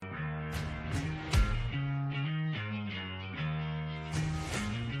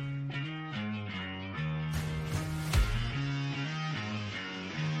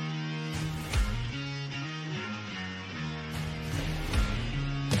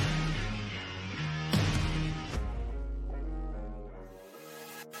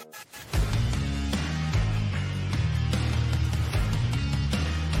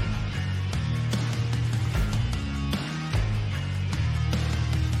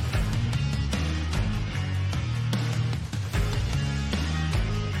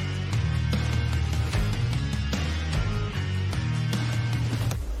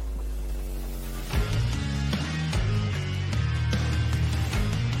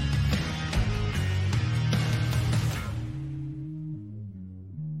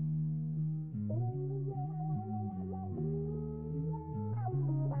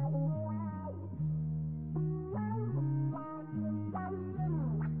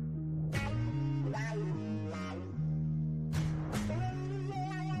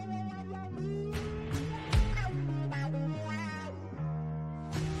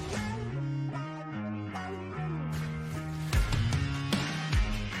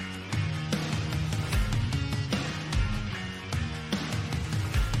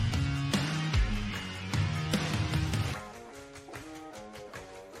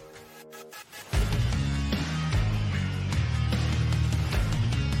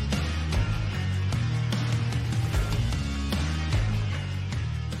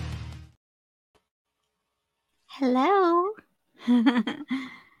Hello.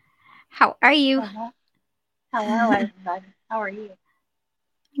 How are you? Hello, hello, everybody. How are you?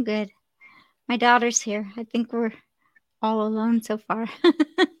 Good. My daughter's here. I think we're all alone so far.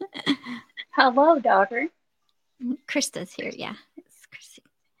 Hello, daughter. Krista's here. Yeah, it's Chrissy.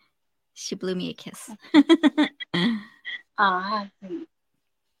 She blew me a kiss. I see.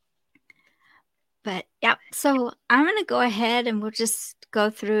 But yeah, so I'm going to go ahead and we'll just go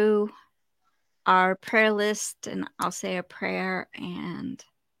through our prayer list and I'll say a prayer and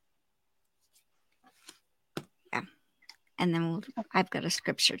yeah, and then I've got a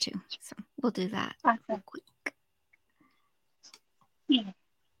scripture too. So we'll do that real Awesome. quick. Yeah.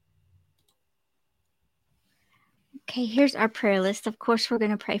 Okay, here's our prayer list. Of course, we're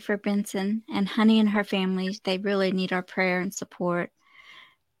going to pray for Benson and Honey and her family. They really need our prayer and support.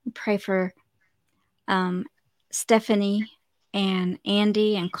 We pray for um, Stephanie and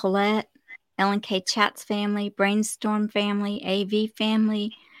Andy and Colette, Ellen K. Chat's family, Brainstorm family, AV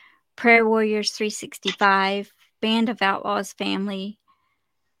family, Prayer Warriors 365, Band of Outlaws family,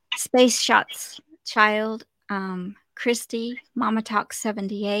 Space Shots Child, Christy, Mama Talk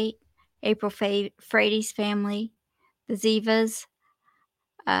 78, April Frady's family, the Zivas,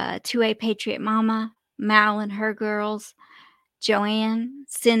 2A Patriot Mama, Mal and her girls, Joanne,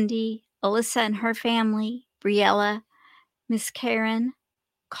 Cindy, Alyssa and her family, Briella, Miss Karen,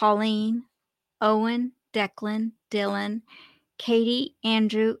 Colleen, Owen, Declan, Dylan, Katie,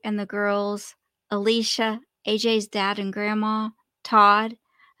 Andrew and the girls, Alicia, AJ's dad and grandma, Todd,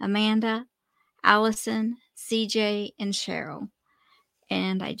 Amanda, Allison, CJ, and Cheryl.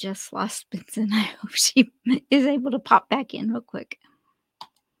 And I just lost Benson. I hope she is able to pop back in real quick.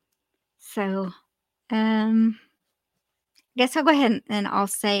 So, I guess I'll go ahead and I'll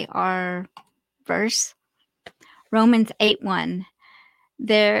say our verse. Romans 8:1.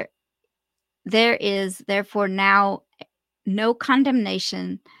 There is therefore now no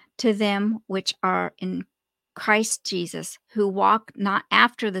condemnation to them which are in Christ Jesus, who walk not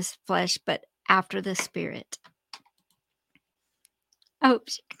after this flesh, but after the Spirit. I hope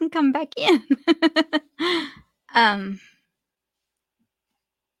she can come back in. um,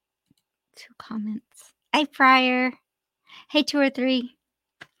 Two comments. Hey, Friar. Hey, 2 or 3.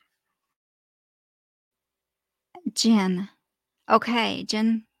 Jen. Okay,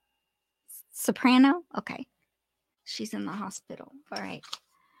 Jen Soprano. Okay, she's in the hospital. All right.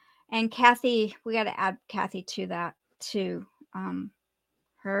 And Kathy, we got to add Kathy to that too.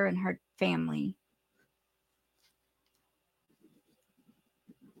 Her and her family.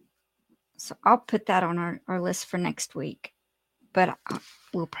 So I'll put that on our list for next week. But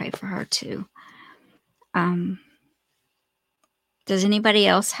we'll pray for her too. Um, does anybody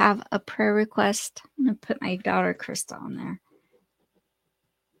else have a prayer request? I'm going to put my daughter Krista on there.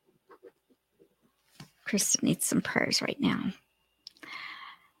 Krista needs some prayers right now.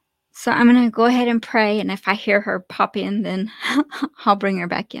 So I'm going to go ahead and pray. And if I hear her pop in, then I'll bring her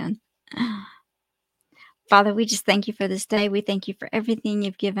back in. Father, we just thank you for this day. We thank you for everything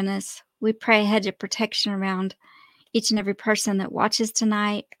you've given us. We pray a hedge of protection around each and every person that watches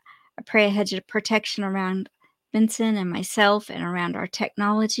tonight. I pray a hedge of protection around Benson and myself and around our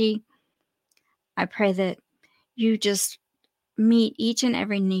technology. I pray that you just meet each and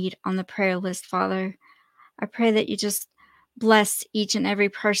every need on the prayer list, Father. I pray that you just bless each and every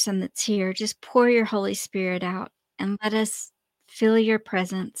person that's here. Just pour your Holy Spirit out and let us feel your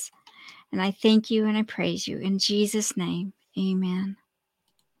presence. And I thank you and I praise you. In Jesus' name, amen.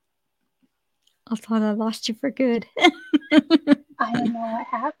 I thought I lost you for good. I don't know what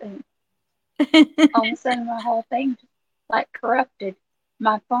happened. All of a sudden, my whole thing just like corrupted.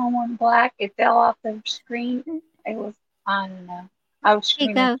 My phone went black. It fell off the screen. It was, I don't know. I was Hey,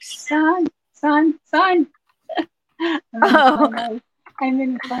 screaming, Ghost. son, son, son. And then Oh,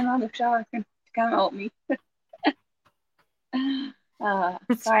 climb out of the shower to come help me.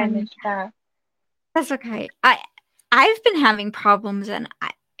 that's Sorry I funny. missed that. That's okay. I've been having problems, and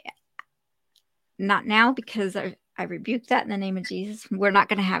not now because I rebuke that in the name of Jesus. We're not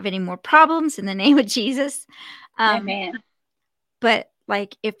going to have any more problems in the name of Jesus. Um, Amen. but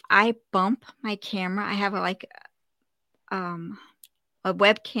like if I bump my camera, I have um, a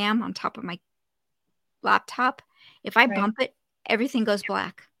webcam on top of my laptop. If I Right. bump it, everything goes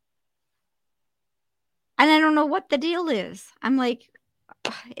black. And I don't know what the deal is. I'm like,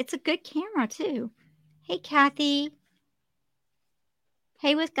 it's a good camera too. Hey, Kathy.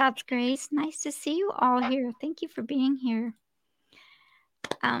 Hey, with God's grace. Nice to see you all here. Thank you for being here.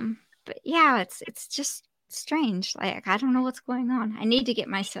 But yeah, it's just strange. Like I don't know what's going on. I need to get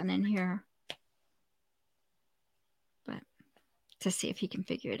my son in here, but to see if he can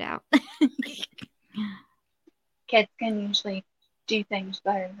figure it out. kids can usually do things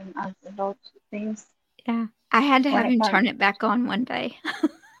better than us adults. Things Yeah. I had to when have it him comes, turn it back on one day.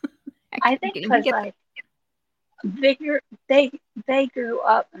 I I couldn't think get him to because get the like they grew they they grew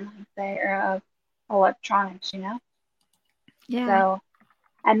up in like the era of electronics, you know. yeah. So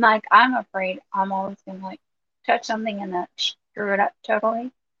and like I'm afraid I'm always gonna like touch something and then screw it up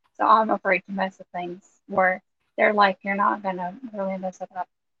totally. So I'm afraid to mess with things where they're like you're not gonna really mess it up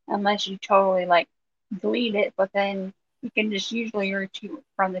unless you totally like delete it, but then you can just usually retrieve it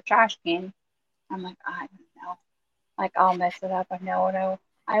from the trash can. I'm like, I don't know. Like I'll mess it up. I know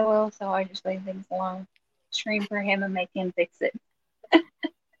I will, so I just leave things alone. Scream for him and make him fix it.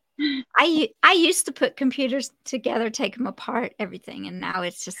 I used to put computers together, take them apart, everything, and now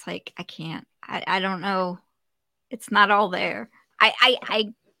it's just like I can't. I don't know. It's not all there.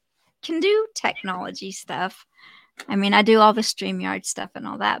 I can do technology stuff. I mean, I do all the StreamYard stuff and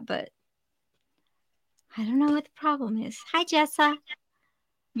all that, but I don't know what the problem is. Hi, Jessa.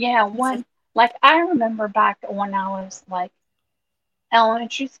 Yeah, It says, one like I remember back when I was like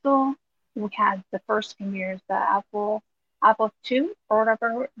elementary school, we had the first computers, the Apple II or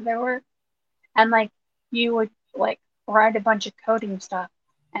whatever they were, and like you would like write a bunch of coding stuff,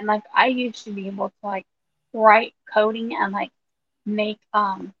 and like I used to be able to like write coding and like make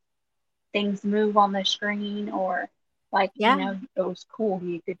things move on the screen or like yeah, it was cool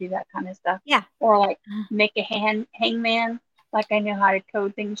you could do that kind of stuff yeah, or like make a hangman like I know how to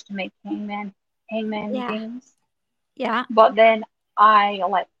code things to make hangman yeah, games yeah, but then I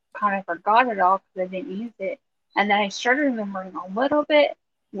like kind of forgot it all because I didn't use it and then I started remembering a little bit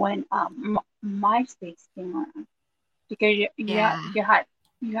when MySpace came around because yeah,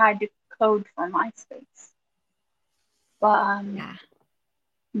 you had to code for MySpace but yeah.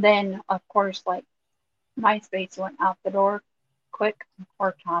 then of course like MySpace went out the door quick.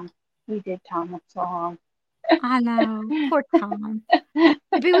 Poor Tom. We did Tom so wrong. I know. Poor Tom.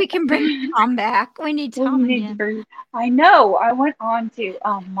 Maybe we can bring Tom back. We need We Tom need to again. breathe. I know. I went on to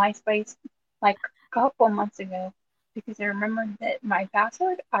MySpace like a couple months ago because I remembered that my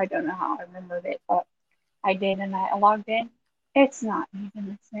password. I don't know how I remembered it, but I did, and I logged in. It's not even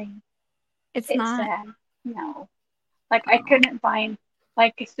the same. It's It's not. sad. No, like I Oh, couldn't find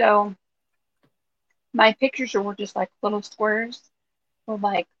like so. My pictures were just like little squares with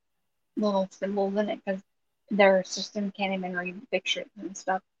like little symbols in it because their system can't even read pictures and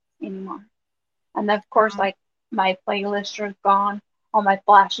stuff anymore. And of course, oh, like my playlist was gone, all my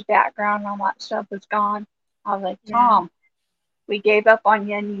flashy background, all that stuff was gone. I was like, yeah. Tom, we gave up on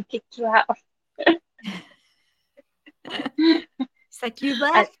you and you kicked you out. It's like you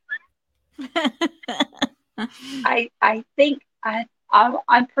I left. I think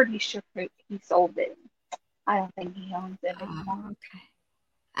I'm pretty sure he sold it. I don't think he owns it Oh, anymore. okay.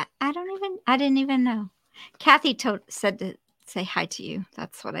 I didn't even know. Kathy said to say hi to you.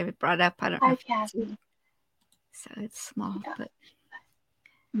 That's what I brought up. I don't know Hi, if you can see. Kathy. So it's small, Yeah, but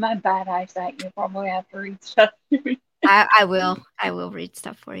my bad eyesight. You probably have to read stuff. I will. I will read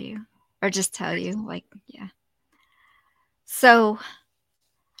stuff for you, or just tell you. Like, yeah. So,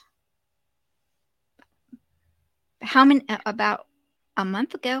 how many? About a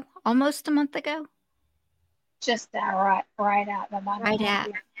month ago, almost a month ago, Just that right out the month. right at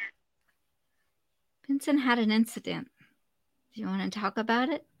Benson had an incident. Do you want to talk about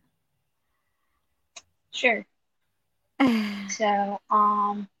it? Sure. So,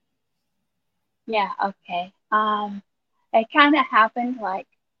 yeah, okay. It kind of happened like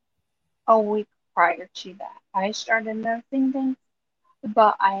a week prior to that. I started noticing things,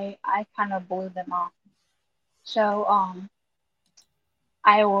 but I kind of blew them off. So,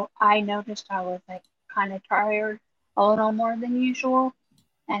 I noticed I was like kind of tired a little more than usual,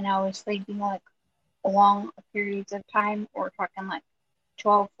 and I was sleeping like long periods of time. We're talking like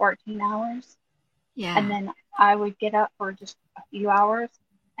 12, 14 hours, and Yeah, then I would get up for just a few hours,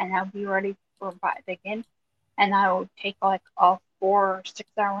 and I'd be ready for bed again and I would take like a 4 or 6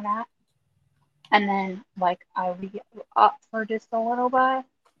 hour nap, and then like I would get up for just a little bit,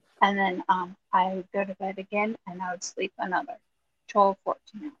 and then I would go to bed again, and I would sleep another 12,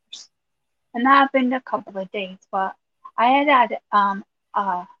 14 hours, and that happened a couple of days. But I had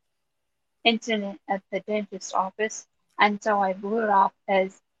a incident at the dentist office, and so I blew it off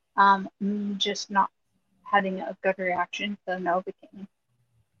as me just not having a good reaction to Novocaine.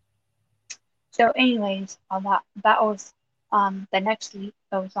 So, anyways, that was the next week.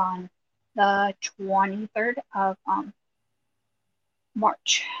 It was on the 23rd of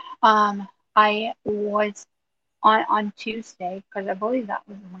March. I was on Tuesday because I believe that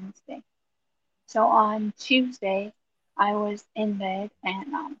was Wednesday. So on Tuesday, I was in bed,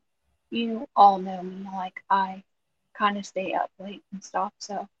 and you all know me, like kind of stay up late and stuff.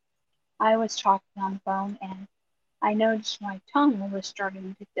 So I was talking on the phone and I noticed my tongue was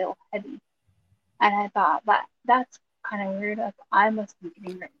starting to feel heavy. And I thought that's kind of weird. Like I must be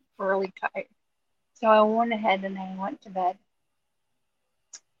getting really tired. So I went ahead and I went to bed.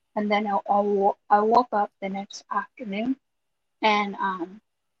 And then I woke up the next afternoon and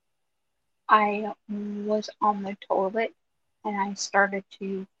I was on the toilet and I started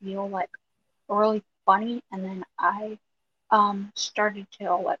to feel like really funny. And then I started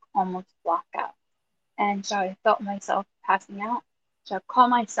to like almost black out. And so I felt myself passing out. So I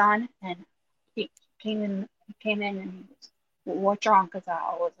called my son, and he came in. He came in, and he was, well, "What's wrong?" Because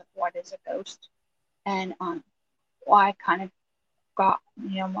I was like, "What is a ghost?" And well, I kind of got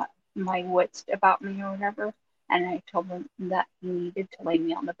my wits about me or whatever, and I told him that he needed to lay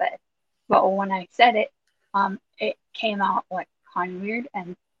me on the bed. But when I said it, it came out like kind of weird,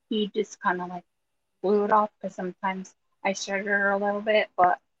 and he just kind of like blew it off because sometimes I stutter a little bit,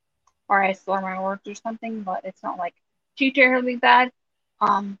 but or I slur my words or something, but it's not like too terribly bad.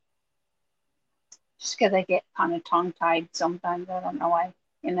 Um, just because I get kind of tongue tied sometimes. I don't know why.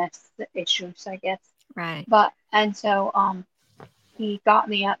 And that's the issues, I guess. Right. But and so he got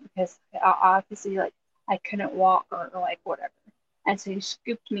me up because obviously like I couldn't walk or like whatever. And so he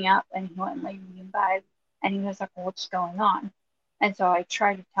scooped me up and he went and laid me in bed and he was like, well, "What's going on?" And so I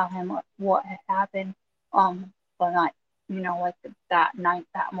tried to tell him what had happened the night, like that night,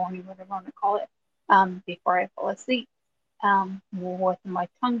 that morning, whatever you want to call it, before I fell asleep, with my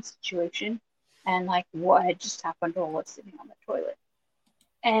tongue situation and like what had just happened while I was sitting on the toilet.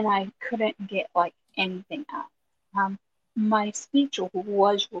 And I couldn't get like anything out. Um, my speech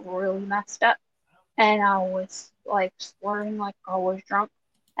was really messed up, and I was like slurring like I was drunk,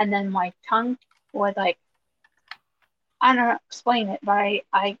 and then my tongue would like I don't know how to explain it, but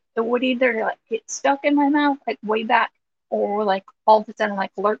it would either like get stuck in my mouth like way back, or like all of a sudden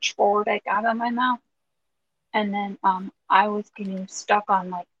like lurch forward like out of my mouth, and then I was getting stuck on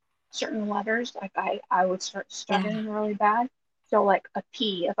like certain letters, like I would start Yeah. stuttering really bad. So like a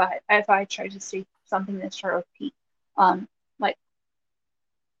P, if I tried to say something that started with P, like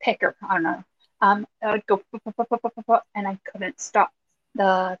picker, I don't know, I would go and I couldn't stop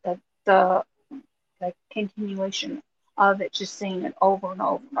the the the the continuation of it, just saying it over and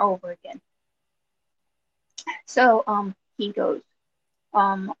over and over again. So he goes,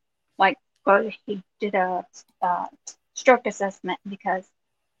 um like he did a uh, stroke assessment because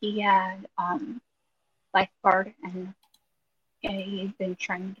he had lifeguard and he'd been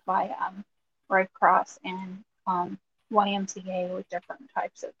trained by Red Cross and YMCA with different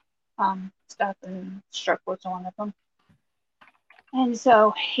types of stuff, and stroke was one of them. And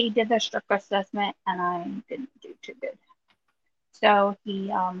so he did the stroke assessment, and I didn't do too good. So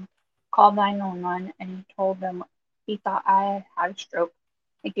he called 911 and he told them he thought I had a stroke.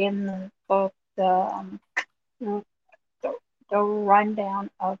 I gave him both the, the rundown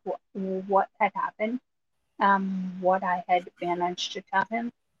of what had happened, what I had managed to tell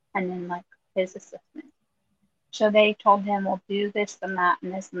him, and then like his assessment. So they told him we'll do this and that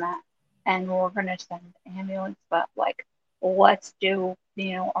and this and that, and we're gonna send an ambulance, but like let's do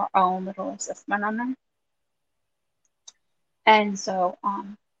our own little assessment on them. And so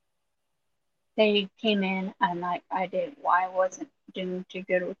they came in and like I did why I wasn't doing too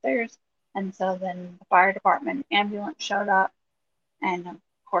good with theirs. And so then the fire department ambulance showed up and of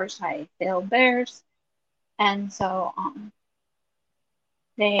course I failed theirs. And so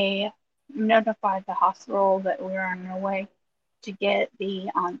they notified the hospital that we were on our way to get the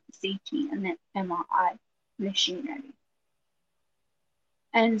CT and the MRI machine ready.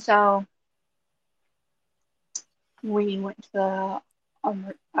 And so we went to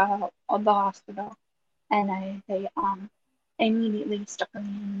the hospital and they immediately stuck me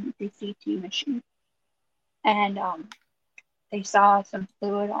in the CT machine and they saw some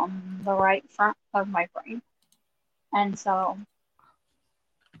fluid on the right front of my brain, and so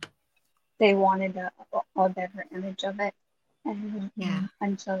they wanted a better image of it, Yeah.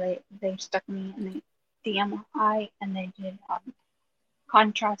 and so they stuck me in the MRI and they did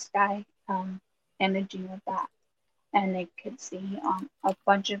contrast dye imaging of that, and they could see a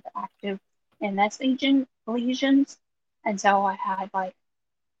bunch of active MS lesions, and so I had like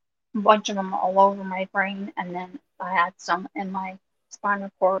a bunch of them all over my brain, and then I had some in my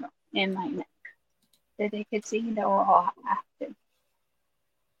spinal cord in my neck that they could see that were all active.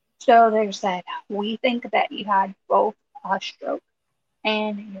 So they said, we think that you had both a stroke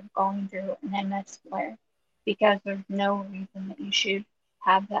and you're going through an MS flare because there's no reason that you should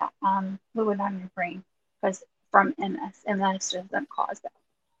have that fluid on your brain because from MS. MS doesn't cause that.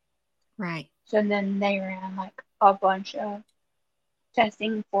 Right. So then they ran like a bunch of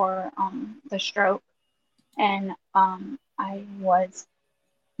testing for the stroke, and I was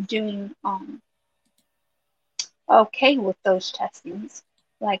doing okay with those testings,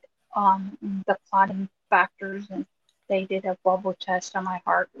 like the clotting factors, and they did a bubble test on my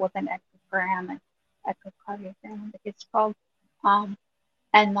heart with an echogram and echocardiogram, I think it's called, um,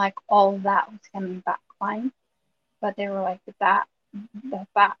 and like all of that was coming back fine. But they were like that the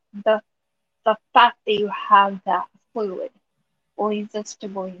fact the fact that you have that fluid leads us to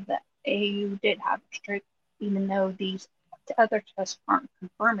believe that you did have a stroke, even though these other tests aren't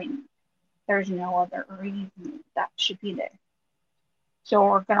confirming. There's no other reason that should be there. So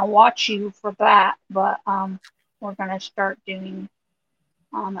we're gonna watch you for that, but we're gonna start doing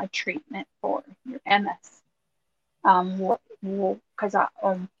a treatment for your MS. Because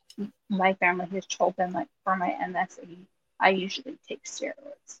my family has told them like for my MS, I usually take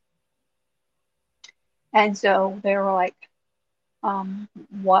steroids, and so they were like,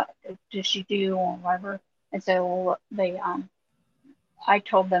 what does she do or whatever? And so I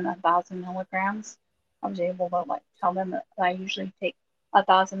told them 1,000 milligrams. I was able to like tell them that I usually take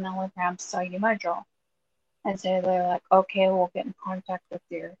 1,000 milligrams Solumadrol. And so they're like, okay, we'll get in contact with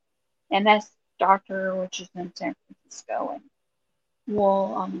your MS doctor, which is in San Francisco, and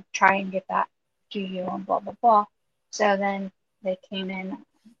we'll try and get that to you and blah, blah, blah. So then they came in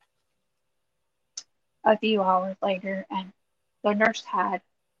a few hours later, and the nurse had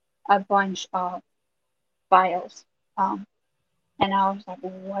a bunch of vials. Um, and I was like,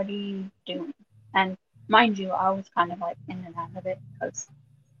 what are you doing? And mind you, I was kind of like in and out of it because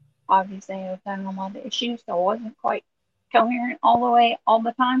obviously I was having a lot of issues, so I wasn't quite coherent all the way all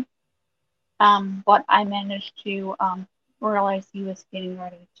the time. But I managed to realize he was getting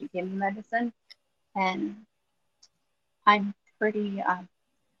ready to give me medicine, and I'm pretty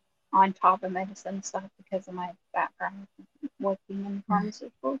on top of medicine stuff because of my background working in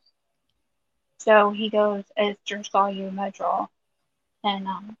pharmaceuticals. So he goes, "It's your Solumadrol," and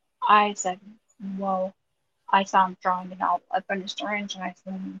I said, "Well," I saw him drawing it out up in a syringe, and I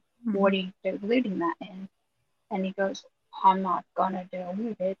said, "What Mm-hmm. are you diluting that in?" And he goes, "I'm not gonna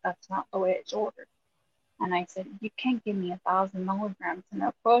dilute it. That's not the way it's ordered." And I said, "You can't give me 1,000 milligrams in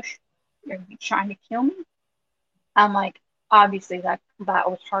a push. You're gonna be trying to kill me." I'm like, obviously that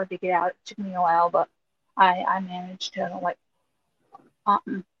was hard to get out. It took me a while, but I managed to like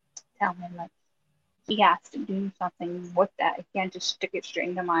um tell him like he has to do something with that. He can't just stick it straight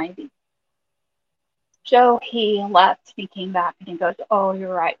into my IV. So he left. He came back and he goes, "Oh,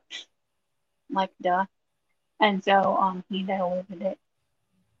 you're right." I'm like, duh. And so he diluted it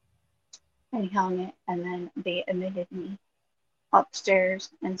and he hung it, and then they admitted me upstairs,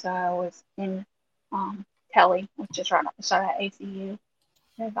 and so I was in Kelly, which is right outside of ACU.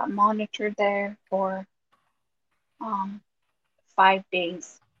 I got monitored there for um, 5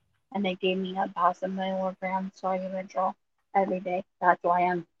 days, and they gave me 1,000 milligrams Solumadrol every day. That's why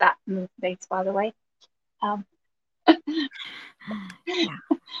I'm that mood face, by the way. Um, Yeah.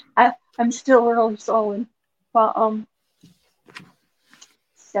 I'm still really swollen, but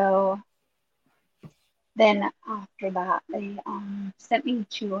so then after that, they sent me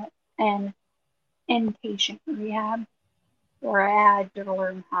to an inpatient rehab where I had to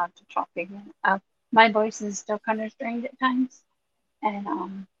learn how to talk again. My voice is still kind of strained at times,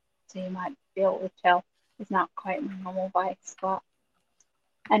 and so you might be able to tell it's not quite my normal voice, but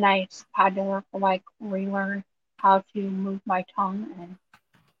and I had to like relearn how to move my tongue and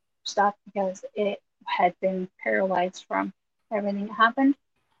stuff because it had been paralyzed from everything that happened.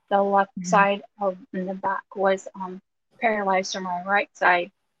 The left Mm-hmm. side of in the back was paralyzed, so my right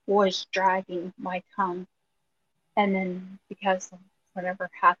side was dragging my tongue, and then because of whatever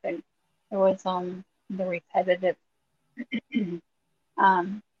happened, it was the repetitive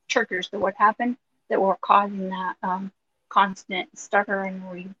triggers that would happen that were causing that constant stutter and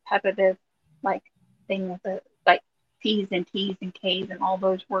repetitive like thing with the like P's and T's and K's and all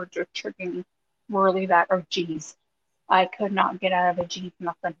those words are triggering really bad, or G's. I could not get out of a G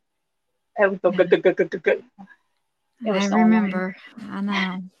nothing. It was go Yeah. good good good good good good. It I was so annoying. remember. I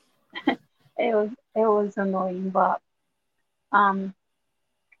know. It was annoying, but um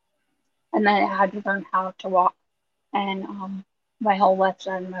and then I had to learn how to walk, and my whole left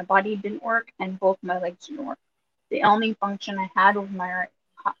side of my body didn't work, and both my legs didn't work. The only function I had was my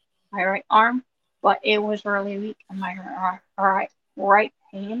right arm, but it was really weak, and my right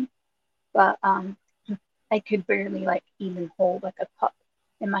hand, but I could barely like even hold like a cup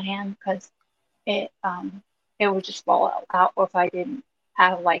in my hand because it it would just fall out if I didn't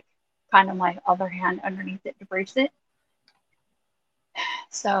have like kind of my other hand underneath it to brace it.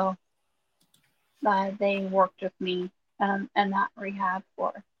 So They worked with me in that rehab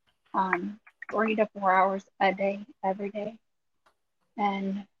for um, 3 to 4 hours a day, every day.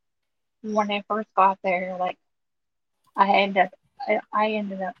 And when I first got there, like I ended up, I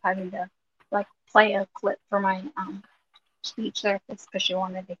ended up having to like play a clip for my speech therapist because she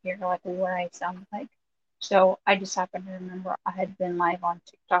wanted to hear like what I sound like. So I just happened to remember I had been live on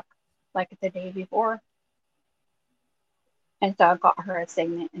TikTok like the day before, and so I got her a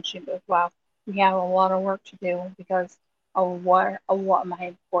segment, and she goes, "Wow, we have a lot of work to do because of what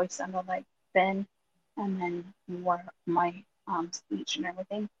my voice sounded like then, and then what my speech and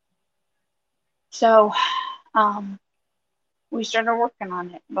everything." So um, we started working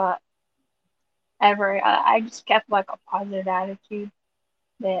on it, but I just kept like a positive attitude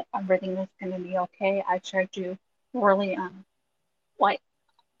that everything was going to be okay. I tried to really like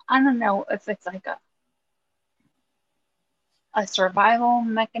I don't know if it's like a survival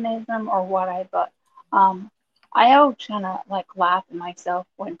mechanism or what but um I always kind of like laugh at myself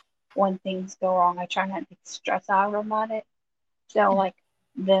when things go wrong. I try not to stress out about it. So Yeah. like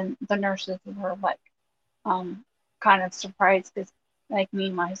then the nurses were like um kind of surprised because like me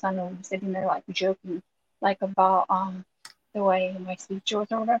and my son were sitting there like joking like about the way my speech was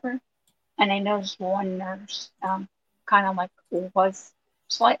or whatever. And I noticed one nurse kind of like was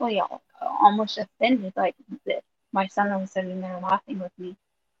slightly almost offended, like that my son was sitting there laughing with me,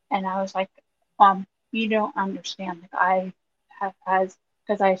 and I was like, you don't understand. Like I have has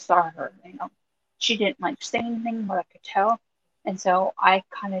because I saw her, she didn't like say anything, but I could tell, and so I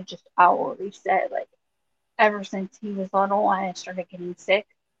kind of just outwardly said like, ever since he was little and I started getting sick,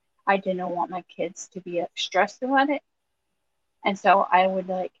 I didn't want my kids to be stressed about it, and so I would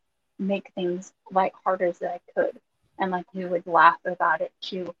like make things like hard as I could. And like we would laugh about it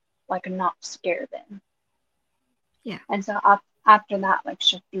to like not scare them. Yeah. And so after that, like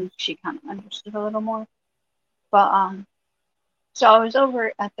she kind of understood a little more. But so I was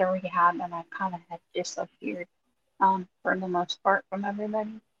over at the rehab and I kind of had disappeared for the most part from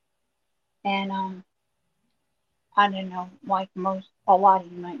everybody. And I don't know, like a lot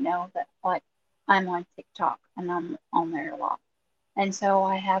of you might know that like I'm on TikTok and I'm on there a lot. And so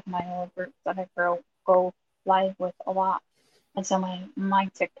I have my little groups that I go live with a lot. And so my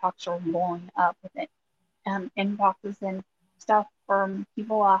TikToks are blowing up with it, inboxes and stuff from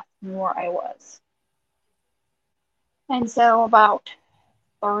people asking where I was. And so about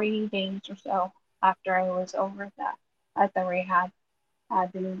 3 days or so after I was over at the rehab,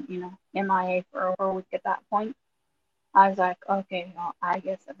 I'd been, MIA for over a week at that point. I was like, okay, well, I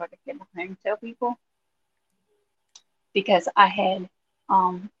guess I better get on there and tell people because I had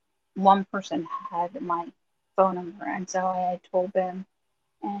one person had my phone number, and so I had told them,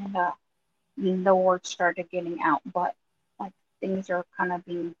 and the word started getting out, but like things are kind of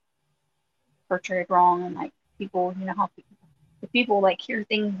being portrayed wrong, and like people, you know how people like hear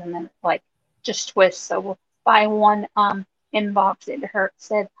things and then like just twist. So by one inbox, it hurt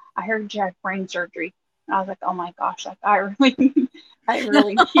said, "I heard you had brain surgery," and I was like, "Oh my gosh, like I really, I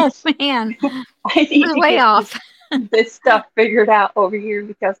really need, Oh man, I I need was to way get off. this stuff figured out over here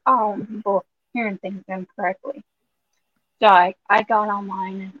because I don't want people hearing things incorrectly." So I got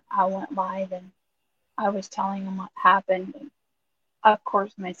online and I went live and I was telling them what happened. And of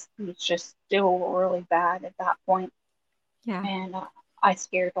course, my speech just still really bad at that point, Yeah. and I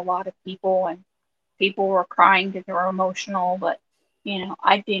scared a lot of people, and people were crying because they were emotional. But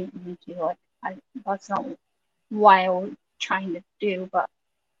I didn't need to. Like, that's not why I was trying to do. But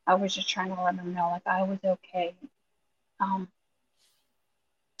I was just trying to let them know, like, I was okay. Um,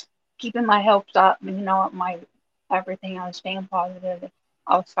 Keeping my hopes up, my everything. I was staying positive.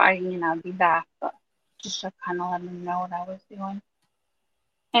 I was fighting, and I'd be back. But just to kind of let them know what I was doing.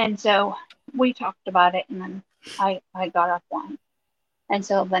 And so we talked about it, and then I got off one. And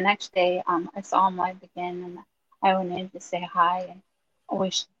so the next day, I saw him live again, and I went in to say hi. And I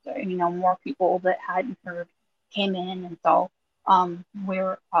wish, more people that hadn't heard came in and saw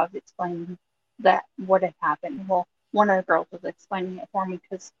where I was explaining that what had happened. Well, one of the girls was explaining it for me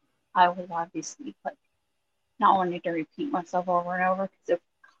because I was obviously like not wanting to repeat myself over and over because it's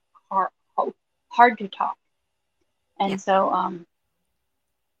hard, hard to talk. Yeah. And so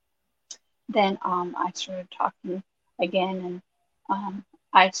then I started talking again, and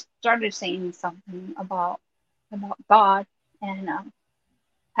I started saying something about God and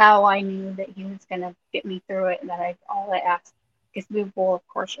how I knew that He was going to get me through it, and that all I asked, because people, of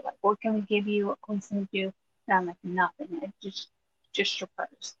course, are like, "What can we give you? What can we send you?" And I'm like, "Nothing. It's just your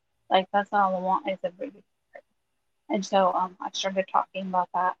prayers. Like that's all I want is a baby." And so I started talking about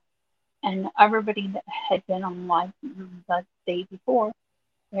that, and everybody that had been on live the day before,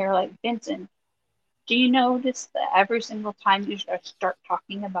 they're like, "Benson, Do you notice that every single time you start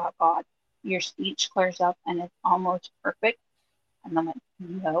talking about God, your speech clears up and it's almost perfect? And I'm like,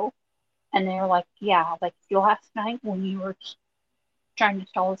 no. And they're like, yeah, like last night when you were trying to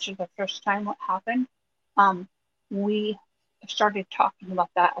tell us for the first time what happened, um, we started talking about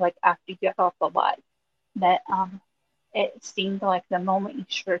that like after you got off the live. That it seemed like the moment you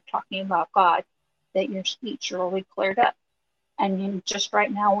started talking about God, that your speech really cleared up. And then just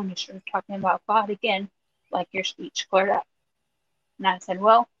right now, when you started talking about God again, like your speech cleared up. And I said,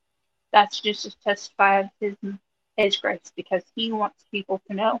 well, that's just to testify of his grace because he wants people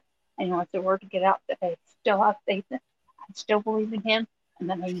to know and he wants the word to get out that they still have faith in, I still believe in him, and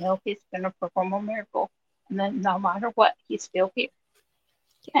then they know he's going to perform a miracle. And then no matter what, he's still here.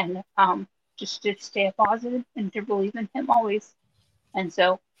 And just to stay positive and to believe in him always. And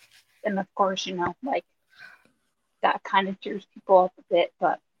so, and of course, like that kind of cheers people up a bit,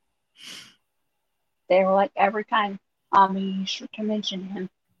 but they were like every time you sure to mention him,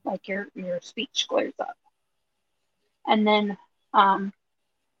 like your speech clears up. And then um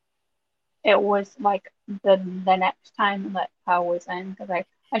it was like the next time that I was in because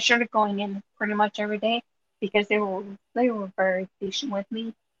I started going in pretty much every day because they were very patient with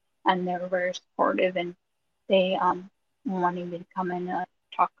me and they were very supportive and they wanted me to come in and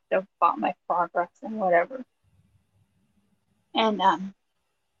talk about my progress and whatever. And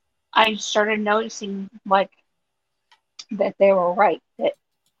I started noticing like that they were right, that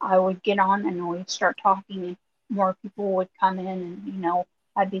I would get on and we'd start talking and more people would come in and,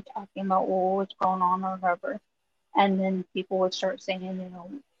 I'd be talking about what's going on or whatever. And then people would start saying,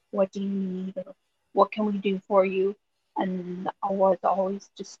 what do you need or what can we do for you? And I was always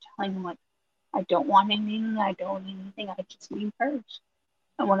just telling them like, I don't want anything, I don't need anything, I just need prayers.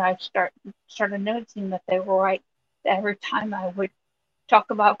 And when I started noticing that they were right, that every time I would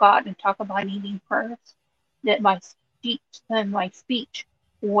talk about God and talk about needing prayers, that my speech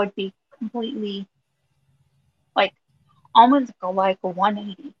would be completely like almost like a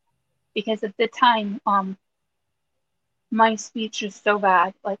 180 because at the time my speech was so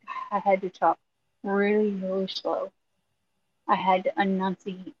bad like I had to talk really slow. I had to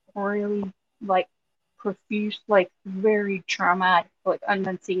enunciate really like profuse like very traumatic like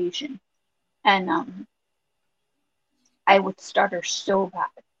enunciation and I would stutter so bad.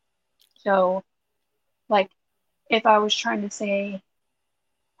 So like if I was trying to say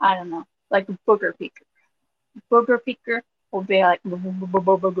I don't know like booger peeker will be like,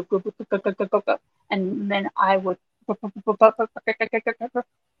 and then I would,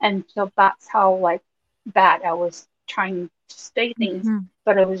 and so that's how like bad I was trying to say things, Mm-hmm.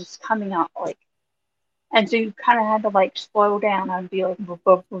 but it was just coming out like, and so you kind of had to like slow down and be like,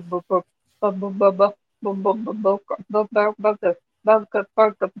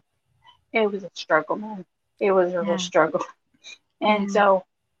 it was a struggle, man. It was a real Yeah. struggle, and Yeah. so,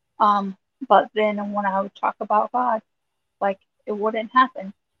 but then when I would talk about God, like it wouldn't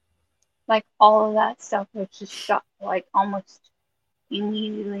happen. Like all of that stuff would just stop, like almost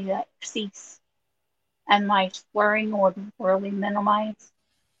immediately like cease, and my swearing would really minimize,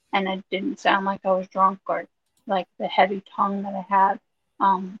 and it didn't sound like I was drunk or like the heavy tongue that I had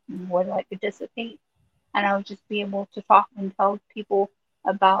would like dissipate, and I would just be able to talk and tell people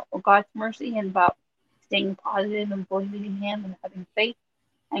about God's mercy and about staying positive and believing in Him and having faith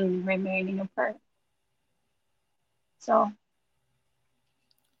and remaining in prayer. So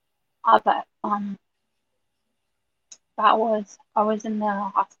I thought that was I was in the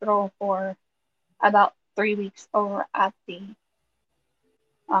hospital for about 3 weeks over at the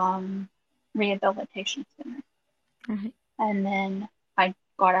um, rehabilitation center, Right. and then I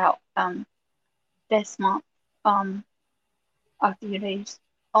got out this month, um, a few days,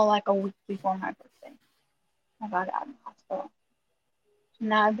 like a week before my birthday. I got out of the hospital. So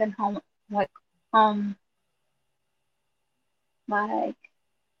now I've been home like um like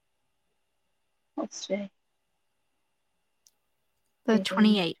what's today? The Today's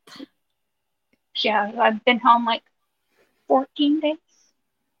 28th. yeah, I've been home like 14 days,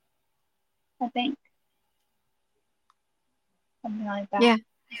 I think, something like that. Yeah.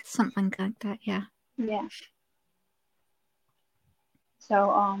 Something like that. Yeah. Yeah. So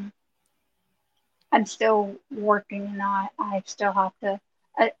I'm still working and I still have to,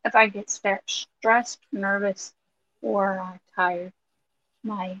 if I get stressed, nervous, or tired,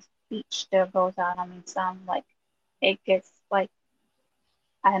 my speech still goes out on me some. Like it gets like,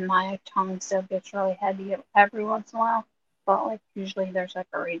 and my tongue still gets really heavy every once in a while, but like usually there's like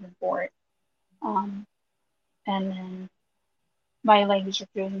a reason for it. Um, and then my legs are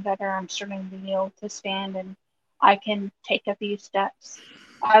feeling better. I'm starting to be able to stand and I can take a few steps.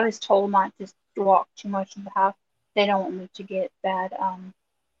 I was told not to walk too much in the house. They don't want me to get bad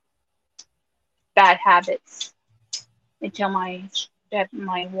habits until my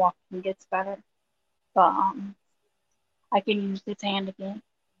walking gets better. But I can use this hand again.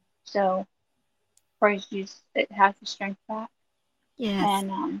 So praise Jesus, it has the strength back. Yes.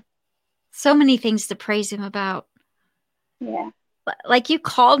 And So many things to praise him about. yeah, Like you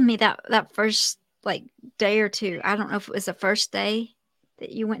called me that first like day or two. I don't know if it was the first day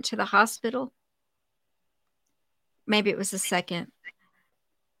that you went to the hospital. Maybe it was the second.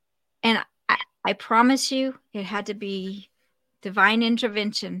 And I promise you it had to be divine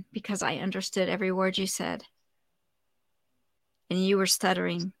intervention because I understood every word you said. And you were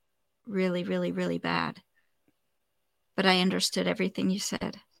stuttering really, really, really bad. But I understood everything you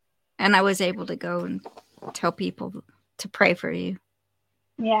said. And I was able to go and tell people to pray for you.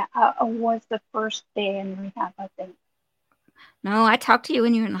 yeah, I was the first day in rehab, I think. No, I talked to you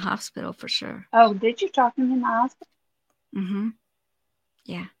when you were in the hospital for sure. Oh, did you talk to me in the hospital? Mm-hmm.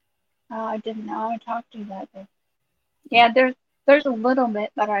 Yeah. Oh, I didn't know I talked to you that day. Yeah. Yeah, there's a little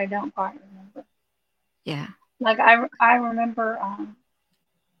bit that I don't quite remember. Yeah. Like I remember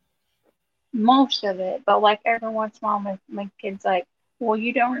most of it, but like every once in a while, my kid's like, "Well,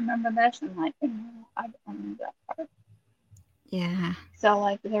 you don't remember this," and I'm like, "No, I don't remember that part." Yeah. So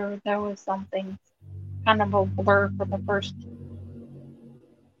like there was something kind of a blur for the first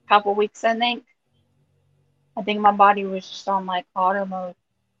couple weeks. I think my body was just on like auto mode,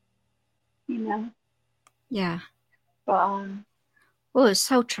 you know. Yeah. But Well, it was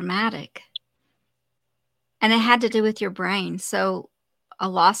so traumatic. And it had to do with your brain. So a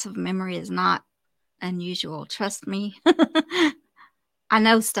loss of memory is not unusual. Trust me. I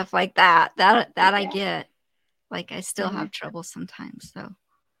know stuff like that. That I yeah, get. Like I still yeah. have trouble sometimes. So,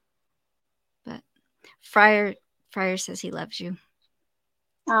 but Friar Friar says he loves you.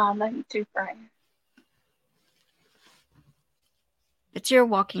 Love you too, Brian. But you're a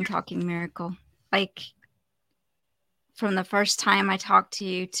walking, talking miracle. Like from the first time I talked to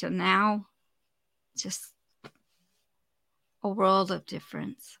you to now, just a world of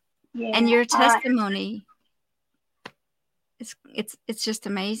difference. And Yeah, your testimony it's just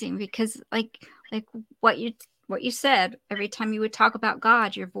amazing because like what you said every time you would talk about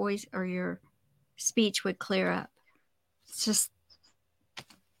God, your voice or your speech would clear up. It's just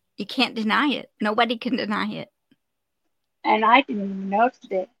you can't deny it. Nobody can deny it. and I didn't even notice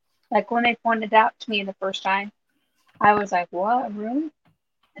it. Like when they pointed it out to me the first time, I was like, "What, really?"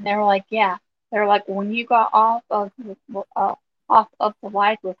 And they were like, "Yeah." They're like, "When you got off of the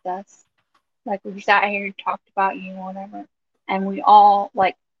live with us, like we sat here and talked about you or whatever, and we all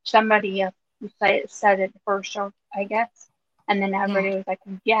like somebody said it first, or I guess, and then Yeah. everybody was like,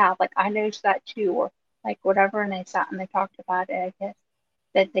 "Yeah, like I noticed that too," or like whatever, and they sat and they talked about it. I guess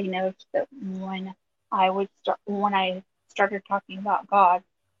that they noticed that when I started talking about God,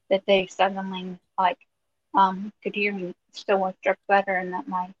 that they suddenly like could hear me so much better, and that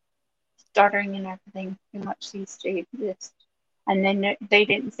my stuttering and everything pretty much ceased to exist. And then they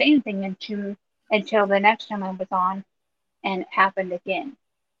didn't say anything until the next time I was on, and it happened again.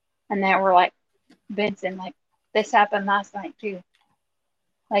 And they were like, "Benson, like this happened last night too.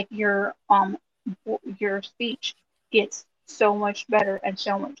 Like your speech gets so much better and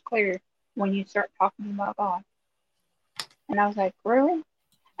so much clearer when you start talking about God." And I was like, "Really?"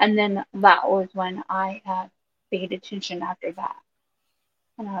 And then that was when I paid attention after that.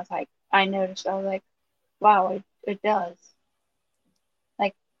 And I was like, I noticed, I was like, wow, it does.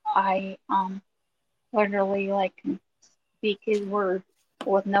 Like I literally like can speak his word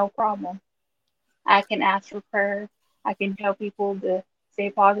with no problem. I can ask for prayer. I can tell people to stay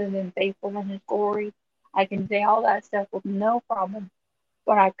positive and faithful in his glory. I can say all that stuff with no problem.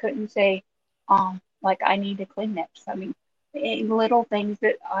 But I couldn't say like I need a Kleenex. I mean, little things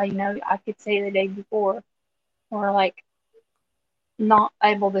that I know I could say the day before, or like not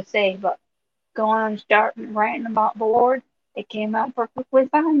able to say, but going and starting ranting about the Lord, it came out perfectly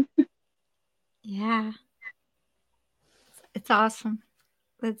fine. Yeah. It's awesome.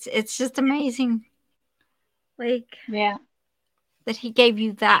 It's just amazing. Like Yeah, that he gave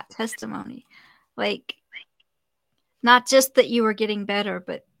you that testimony. Like not just that you were getting better,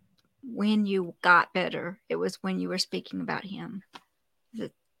 but when you got better, it was when you were speaking about him.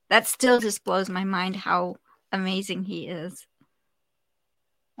 That still just blows my mind how amazing he is.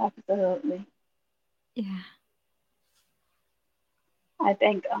 absolutely. Yeah. I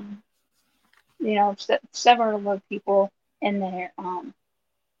think several of people in there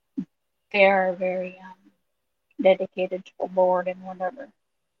they are very dedicated to the Lord and whatever.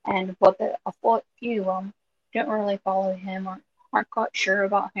 And but a few don't really follow him or aren't quite sure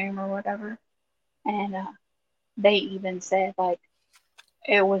about him or whatever. And they even said like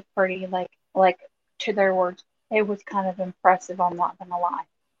it was pretty like to their words, it was kind of impressive. I'm not gonna lie,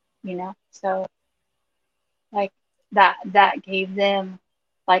 you know. So like that gave them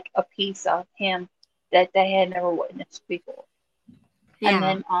like a piece of him that they had never witnessed before. And Yeah.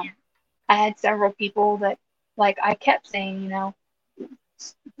 then I had several people that like I kept saying, you know,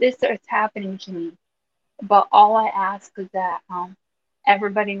 this is happening to me, but all I ask is that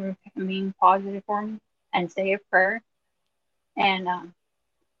everybody remain positive for me and say a prayer, and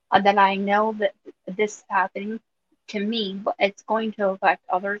that I know that this is happening to me, but it's going to affect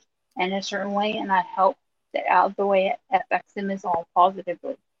others in a certain way, and I hope that out the way it affects them is all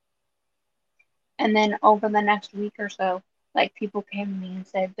positively. And then over the next week or so, like people came to me and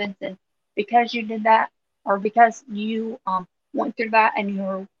said, Vincent, because you did that, or because you went through that and you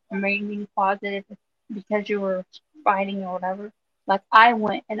were remaining positive because you were fighting or whatever, like I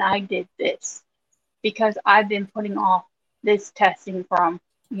went and I did this because I've been putting off this testing from,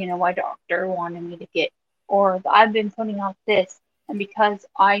 you know, my doctor wanted me to get, or I've been putting off this, and because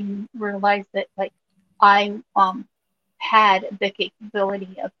I realized that like I had the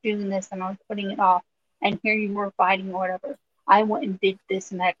capability of doing this and I was putting it off, and here you were fighting or whatever. I went and did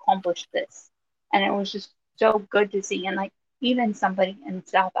this and I accomplished this. And it was just so good to see. And like even somebody in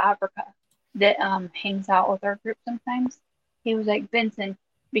South Africa that hangs out with our group sometimes, he was like, Vincent,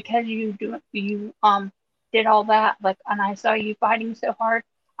 because you did all that, like and I saw you fighting so hard,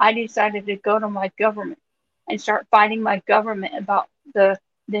 I decided to go to my government and start fighting my government about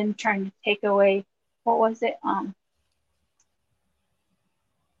them trying to take away what was it?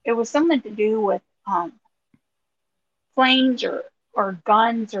 It was something to do with planes or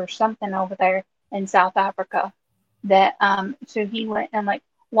guns or something over there in South Africa. That so he went and like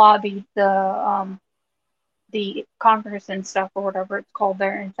lobbied the Congress and stuff or whatever it's called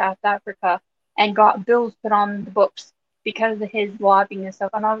there in South Africa and got bills put on the books because of his lobbying and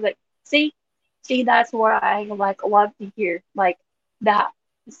stuff. And I was like, see, that's what I like love to hear. Like that,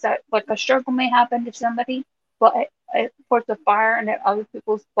 so, like a struggle may happen to somebody, but it puts a fire under other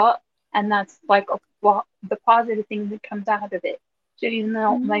people's butt, and that's like the positive thing that comes out of it. So even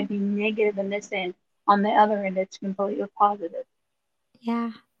though it might Mhm. be negative in this end, on the other end, it's completely positive.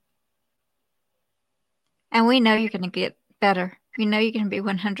 Yeah. And we know you're going to get better. We know you're going to be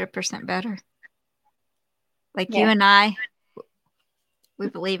 100% better. Like you Yeah, and I, we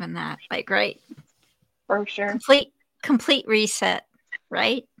believe in that. Like, right? for sure. Complete, complete reset,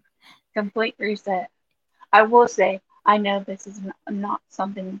 right? Complete reset. I will say, I know this is not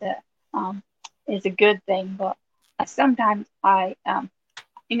something that is a good thing, but sometimes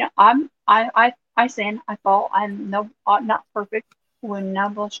you know, I sin, I fall, I'm no not perfect, we're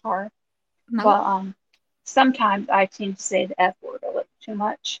never sure, Nope. but sometimes I tend to say the F word a little too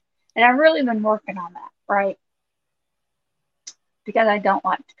much, and I've really been working on that, right? Because I don't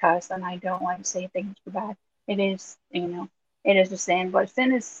like to cuss and I don't like to say things too bad. It is, you know, it is a sin, but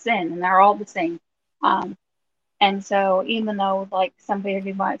sin is sin, and they're all the same. Um, And so even though like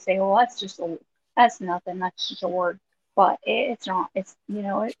somebody might say, well, that's nothing, that's just a word, but it's not. It's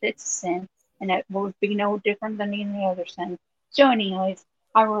it's sin, and it would be no different than any other sin. So anyways,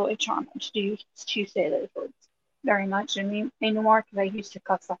 I really try not to say those words very much anymore because I used to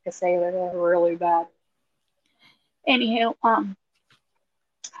cuss like a sailor really bad. Anyhow,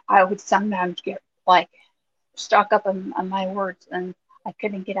 I would sometimes get like stuck up on my words and I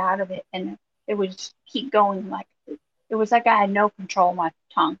couldn't get out of it, and it would just keep going. Like it was like I had no control of my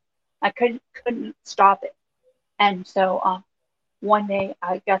tongue. I couldn't stop it. And so one day,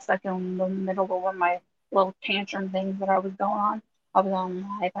 I guess like in the middle of one of my little tantrum things that I was going on, I was on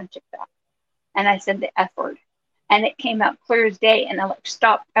live on TikTok, and I said the F word, and it came out clear as day, and I like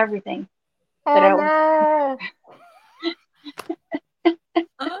stopped everything that Oh I was. no.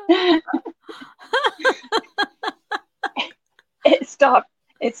 It stopped.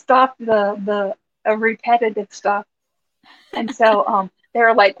 It stopped the repetitive stuff. And so they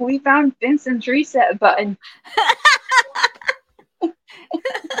were like, we found Benson's reset button.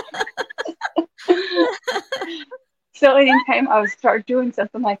 So anytime I would start doing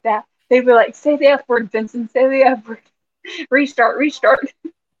something like that, they'd be like, say the F word, Benson, say the F word. Restart, restart.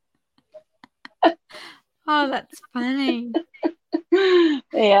 Oh, that's funny.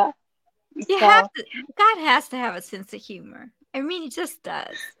 Yeah. You have So, to, God has to have a sense of humor. I mean, he just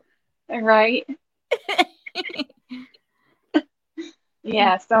does. right.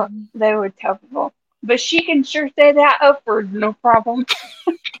 Yeah. That's So funny. they would tell people, but she can sure say that F word, no problem.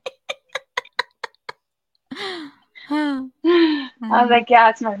 Oh, I was funny. like, yeah,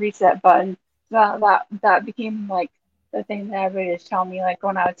 it's my reset button. So that became like the thing that everybody was telling me, like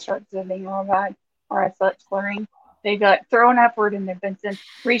when I would start sitting all that. or I start slurring, they go like, throw an F word in there, Benson.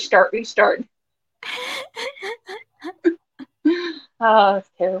 Restart, restart. Oh, it's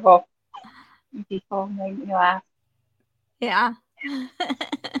terrible. People make me laugh. Yeah.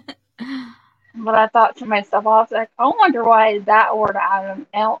 But I thought to myself, I was like, I wonder why is that word out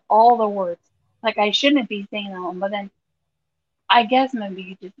of all the words? Like, I shouldn't be saying that one. But then I guess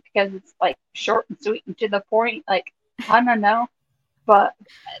maybe just because it's like short and sweet and to the point. Like, I don't know. But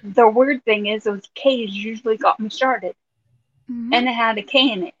the weird thing is, those K's usually got me started. Hmm. And it had a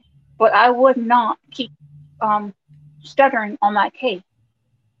K in it. But I would not keep um, stuttering on that K.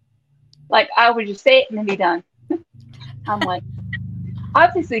 Like, I would just say it and then be done. I'm like,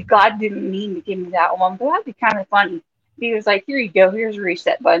 obviously, God didn't mean to give me that one, but that'd be kind of funny. He was like, here you go, here's a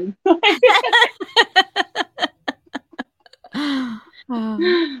reset button.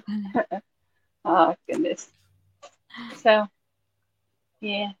 Oh, funny. Oh, goodness. So,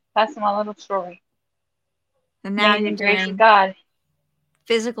 yeah, that's my little story. And now you're Amazing grace of doing God.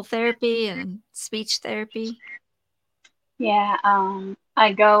 physical therapy and speech therapy. Yeah, I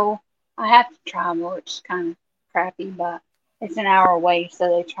have to travel, which is kind of crappy, but it's an hour away, so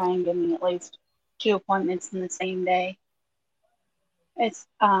they try and give me at least 2 appointments in the same day. It's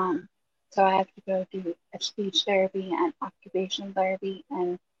so I have to go do a speech therapy and occupational therapy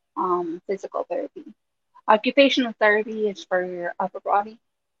and physical therapy. Occupational therapy is for your upper body,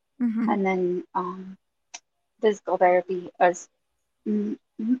 Hmm. and then physical therapy is mm,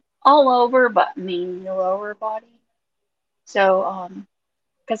 all over, but mainly lower body. So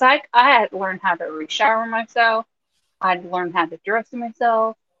because I had to learn how to re-shower myself, I had to learn how to dress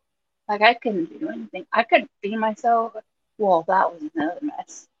myself. Like I couldn't do anything. I couldn't feed myself. Well, that was another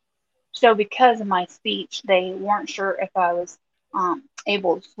mess. So because of my speech, they weren't sure if I was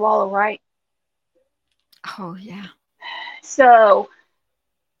able to swallow right. Oh, yeah. So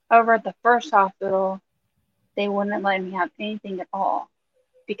over at the first hospital, they wouldn't let me have anything at all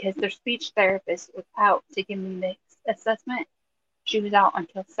because their speech therapist was out to give me the assessment. She was out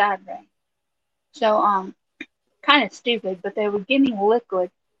until Saturday. So kind of stupid, but they would give me liquid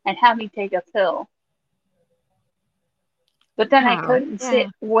and have me take a pill. But then I Oh, couldn't yeah. sit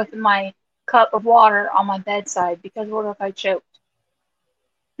with my cup of water on my bedside because what if I choked?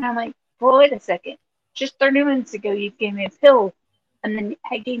 And I'm like, well, wait a second. Just 30 minutes ago, you gave me a pill and then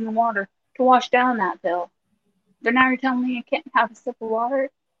gave me water to wash down that pill. But now you're telling me I can't have a sip of water?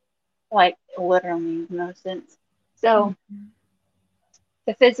 Like, literally makes no sense. So, Mhm.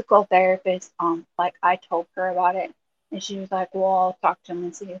 the physical therapist, like, I told her about it, and she was like, well, I'll talk to him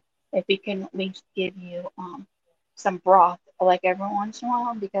and see if he can at least give you, some broth, like, every once in a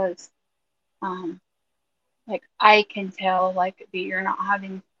while, because, um, like I can tell like that you're not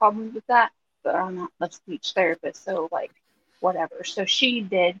having problems with that, but I'm not a speech therapist, so like whatever. So she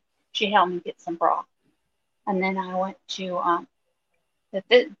did. She helped me get some broth, and then I went to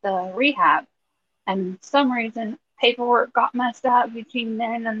the rehab, and for some reason paperwork got messed up between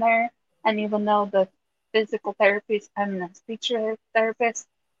then and there. And even though the physical therapist and the speech therapist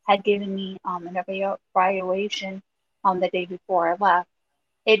had given me an evaluation the day before I left,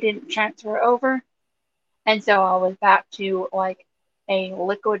 it didn't transfer over. And so I was back to like a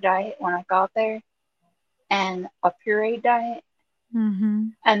liquid diet when I got there and a puree diet.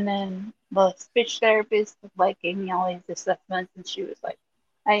 Mhm. And then the speech therapist like gave me all these assessments and she was like,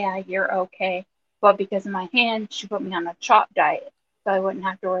 oh yeah, you're okay. But because of my hand, she put me on a chop diet so I wouldn't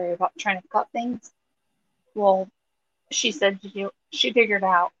have to worry about trying to cut things. Well, she said she figured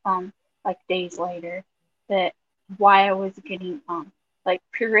out like days later that why I was getting like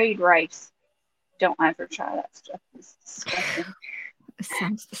pureed rice. Don't ever try that stuff. It's disgusting. It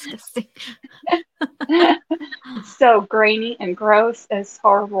sounds disgusting. It's so grainy and gross. It's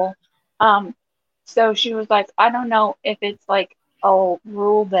horrible. Um, so she was like, I don't know if it's like a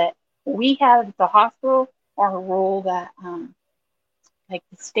rule that we have at the hospital or a rule that like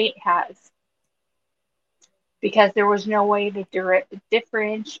the state has because there was no way to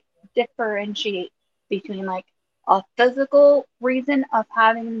differentiate between like a physical reason of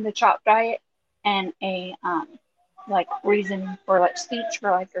having the chop diet and a like reason for like speech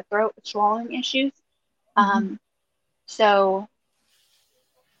for like your throat swallowing issues. Mhm. Um, so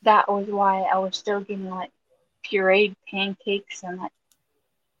that was why I was still getting like pureed pancakes and like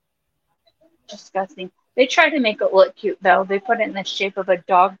disgusting. They tried to make it look cute though. They put it in the shape of a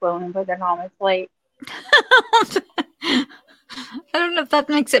dog bone and put it on my plate. I don't know if that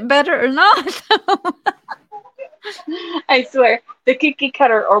makes it better or not. I swear, the cookie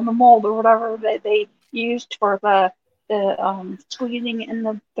cutter or the mold or whatever that they used for the squeezing in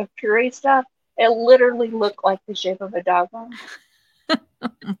the puree stuff, it literally looked like the shape of a dog bone.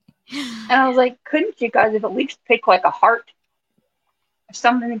 And I was like, couldn't you guys have at least picked like a heart or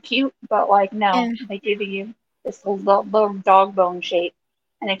something cute? But like, no, Yeah. they give you this little dog bone shape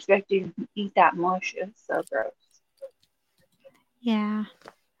and expect you to eat that mush. It's so gross. Yeah.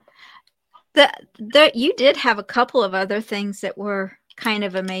 You did have a couple of other things that were kind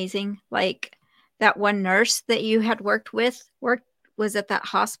of amazing, like that one nurse that you had worked was at that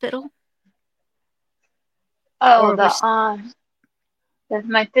hospital Oh, or was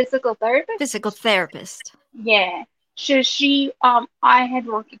my physical therapist. physical therapist. Yeah. I had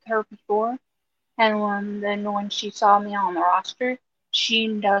worked with her before, and when she saw me on the roster, she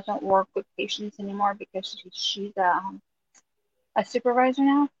doesn't work with patients anymore because she's a supervisor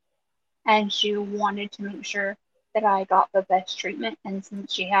now, and she wanted to make sure that I got the best treatment. And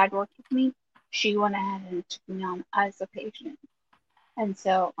since she had worked with me, she went ahead and took me on as a patient. And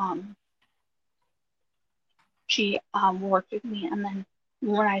so she worked with me, and then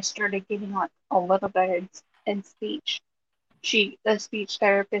when I started getting like a little bit in speech, the speech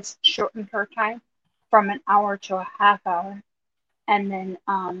therapist shortened her time from an hour to a half hour, and then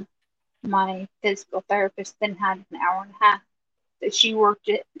my physical therapist then had an hour and a half. That she worked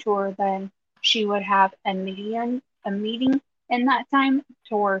it to where then she would have a meeting in that time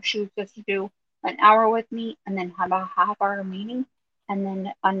to where she was supposed to do an hour with me and then have a half hour meeting and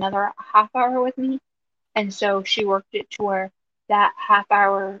then another half hour with me. And so she worked it to where that half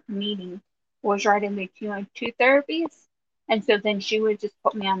hour meeting was right in between two therapies. And so then she would just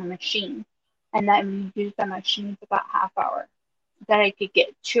put me on the machine and then we use the machine for about half hour. That I could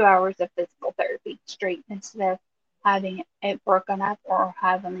get 2 hours of physical therapy straight instead of having it broken up or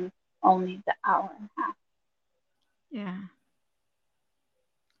having only the hour and a half. Yeah.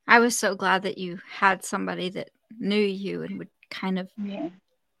 I was so glad that you had somebody that knew you and would kind of Yeah,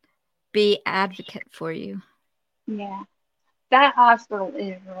 be advocate for you. yeah. That hospital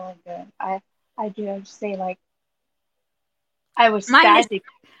is really good. I do have to say, like, I was Minus sad to.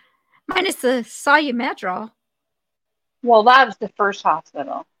 minus the Saw-You-Medrol. Well, that was the first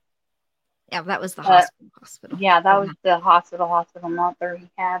hospital. Yeah, that was the But hospital. yeah, that Yeah. was the hospital, not the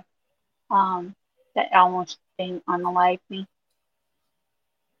rehab. Um, that almost thing unalived me.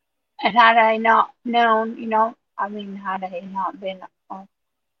 And had I not known, I mean, had I not been a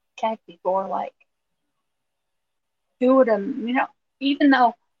cat before, like, who would have, even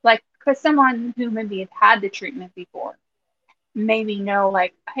though, like, because someone who maybe had the treatment before, maybe know,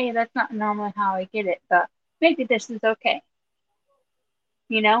 like, hey, that's not normally how I get it, but maybe this is okay,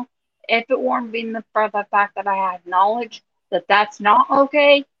 you know? If it weren't been for the fact that I had knowledge that that's not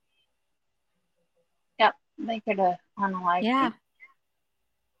okay, yep, they could have unalived Yeah. me,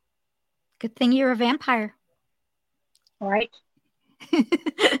 Good thing you're a vampire. right?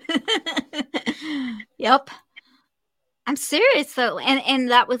 Yep. I'm serious though. And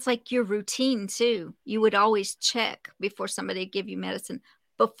that was like your routine too. You would always check before somebody give you medicine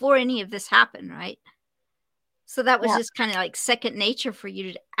before any of this happened, right? So that was Yep, just kind of like second nature for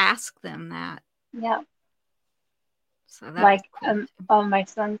you to ask them that. yep. So that was Like, cool too. my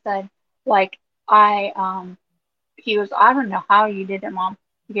son said, like, I, he goes, I don't know how you did it, Mom,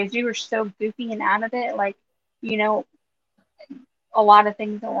 because you were so goofy and out of it. Like, you know, a lot of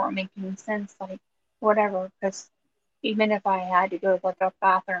things that weren't making sense, like, whatever. Because even if I had to go to like a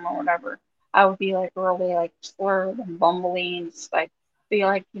bathroom or whatever, I would be like really like slurred and bumbly and just like be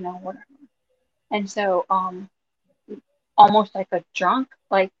like, whatever. And so, almost like a drunk,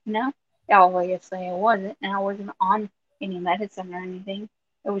 like, obviously I wasn't, and I wasn't on any medicine or anything.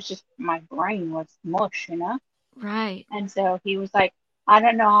 It was just my brain was mush. Right. And so he was like, I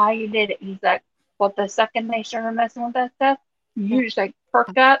don't know how you did it. He's like, well, the second they started messing with that stuff, Yeah. you just like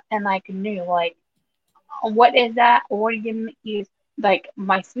perked up and like knew, like, what is that? What do you use? Like,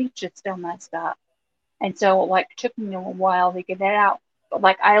 my speech is still messed up. And so, like, it took me a while to get that out. But,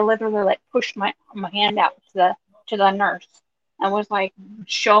 like, I literally, like, pushed my hand out to the nurse and was like,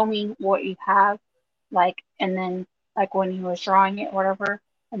 show me what you have. Like, and then, like, when he was drawing it, whatever,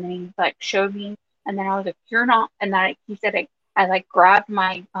 and then he, like, showed me. And then I was like, you're not. And then he said, I like, grabbed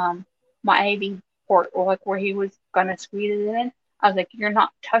my IV port, or, like, where he was going to squeeze it in. I was like, you're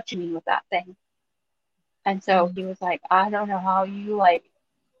not touching me with that thing. And so Mm. he was like, I don't know how you, like,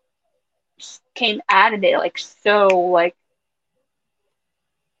 came out of it, like, so, like,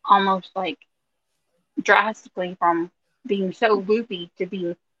 almost like drastically from being so loopy to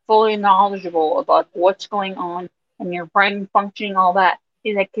being fully knowledgeable about what's going on and your brain functioning, all that.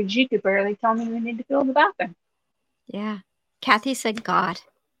 He's like, because you could barely tell me we need to go to the bathroom. Yeah. Kathy said God.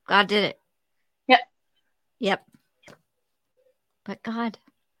 God did it. Yep. Yep. But God.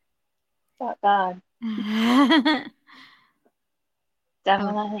 But God.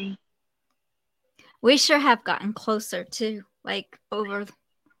 Oh, definitely. we sure have gotten closer too. Like over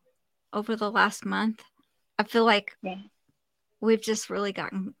the last month, I feel like Yeah, we've just really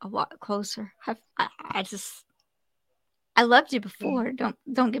gotten a lot closer. I just I loved you yeah, before.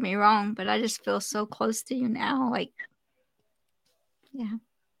 Don't get me wrong, but I just feel so close to you now. Like, yeah,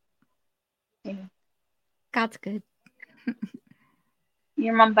 yeah. God's good.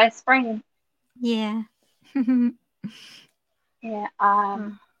 You're my best friend. Yeah. Yeah.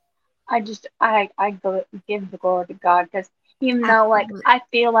 Oh, I go give the glory to God because even though like absolutely. I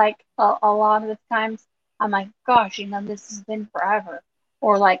feel like a lot of the times I'm like, gosh, this has been forever,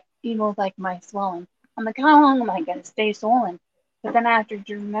 or like even with like my swelling, I'm like, how long am I gonna stay swollen? But then I have to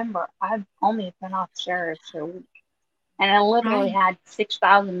remember I've only been off steroids for a week, and I literally Right. had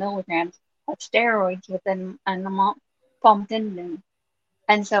 6,000 milligrams of steroids within a month pumped into me,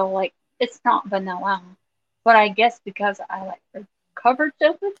 and so like it's not been that long, but I guess because I like recovered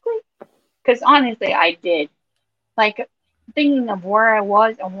so quickly. Because honestly, I did. Like, thinking of where I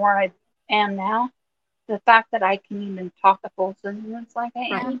was and where I am now, the fact that I can even talk a full sentence like I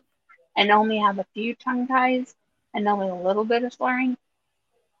Right. am, and only have a few tongue ties and only a little bit of slurring,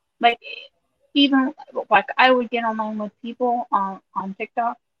 like, even, like, I would get online with people on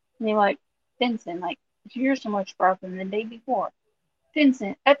TikTok, and they're like, Benson, like, you're so much better than the day before.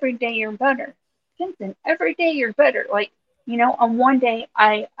 Benson, every day you're better. Benson, every day you're better. Like, on one day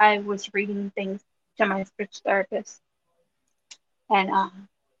I was reading things to my speech therapist, and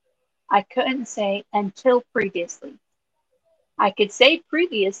I couldn't say until previously. I could say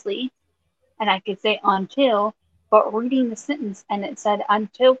previously, and I could say until, but reading the sentence and it said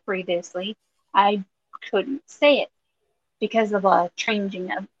until previously, I couldn't say it because of a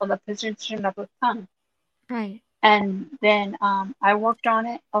changing of the position of the tongue. Right. And then I worked on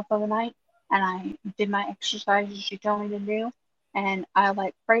it over the night, and I did my exercises she told me to do, and I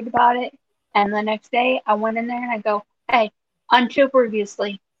like prayed about it. And the next day I went in there and I go, hey, until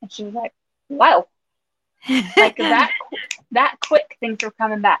previously. And she was like, wow, like that quick things are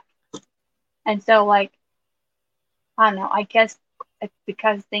coming back. And so like, I don't know, I guess it's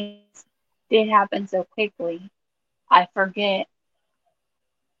because things did happen so quickly, I forget,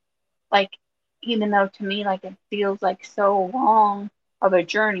 like, even though to me like it feels like so long of a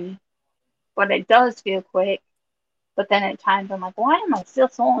journey, but it does feel quick. But then at times I'm like, why am I still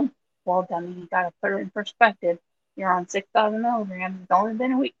swollen? Well, dummy, you gotta put it in perspective. You're on 6,000 milligrams. It's only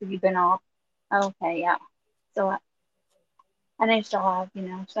been a week that you've been off. Okay, yeah. So, and I still have,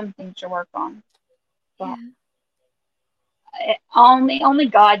 some things to work on. But Yeah. only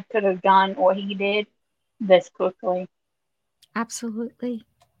God could have done what He did this quickly. Absolutely.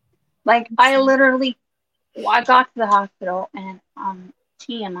 Like, I So, literally, I got to the hospital, and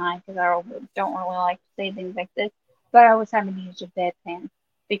TMI, because I don't really like to say things like this, but I was having to use a bedpan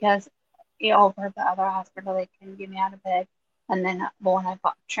because over at the other hospital they couldn't get me out of bed, and then when I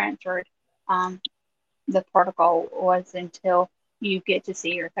got transferred, um, the protocol was until you get to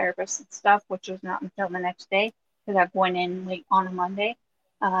see your therapist and stuff, which was not until the next day because I went in late on a Monday.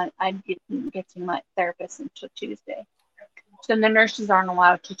 I didn't get to my therapist until Tuesday, so the nurses aren't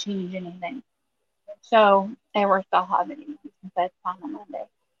allowed to change anything. So they were still having me in bed on a Monday.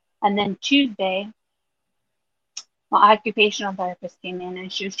 And then Tuesday, my occupational therapist came in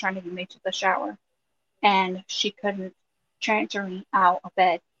and she was trying to get me to the shower. And she couldn't transfer me out of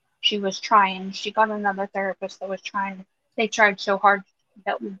bed. She was trying. She got another therapist that was trying. They tried so hard to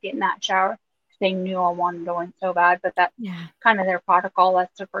help me get in that shower. They knew I wanted to go in so bad, but that's yeah. kind of their protocol.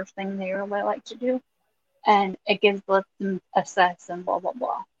 That's the first thing they really like to do. And it gives them assess and blah, blah,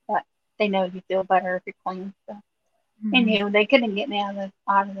 blah. But they know you feel better if you're clean. So Hmm. anywho, they couldn't get me out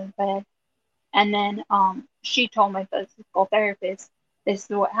of the bed. And then she told my physical therapist, this is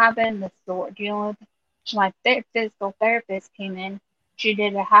what happened, this is what we're dealing with. So my physical therapist came in. She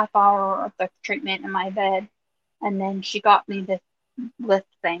did a half hour of the treatment in my bed, and then she got me this lift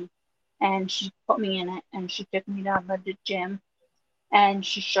thing, and she put me in it, and she took me down to the gym, and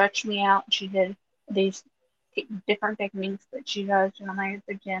she stretched me out. She did these different techniques that she does when I'm at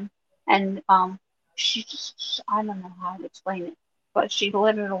the gym, and she just, I don't know how to explain it, but she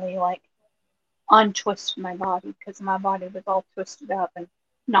literally like untwist my body because my body was all twisted up and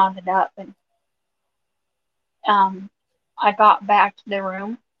knotted up. And um, I got back to the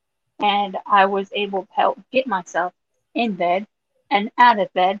room and I was able to help get myself in bed and out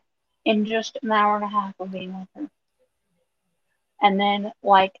of bed in just an hour and a half of being with her. And then,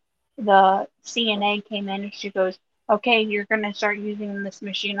 like, the CNA came in and she goes, okay, you're going to start using this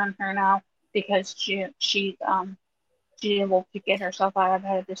machine on her now because she's able to get herself out of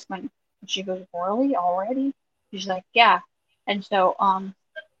bed at this point. And she goes, really? Already? She's like, yeah. And so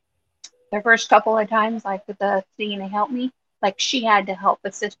the first couple of times like the CNA helped me, like she had to help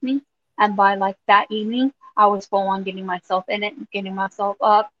assist me. And by like that evening, I was full on getting myself in it, getting myself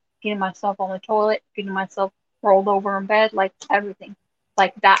up, getting myself on the toilet, getting myself rolled over in bed, like everything,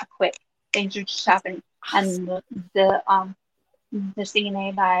 like that quick. Things are just That's happening. awesome. And the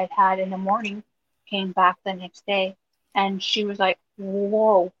CNA that I had in the morning came back the next day, and she was like,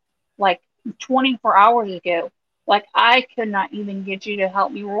 "Whoa, like 24 hours ago, like I could not even get you to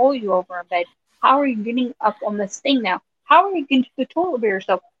help me roll you over in bed. How are you getting up on this thing now? How are you getting to the toilet by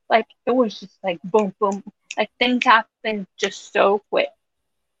yourself?" Like it was just like boom, boom, like things happen just so quick,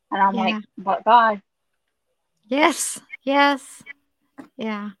 and I'm like, Yeah. "But God, Yes. Yes.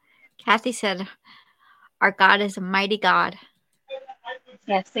 Yeah. Kathy said, our God is a mighty God.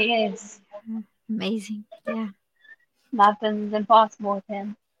 yes, He is. Amazing. Yeah. Nothing's impossible with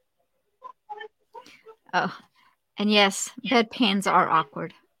Him." Oh, and yes, bedpans are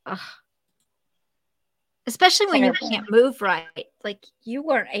awkward. Ugh. Especially when you Terrible. can't move right. Like you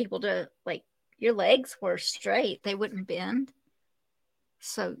weren't able to, like, your legs were straight, they wouldn't bend.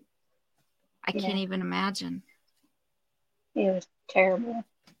 So I Yeah, can't even imagine. it was terrible.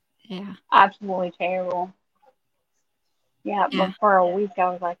 Yeah. Absolutely terrible. Yeah, Yeah. but for a week I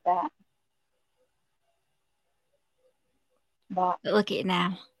was like that. But But look at you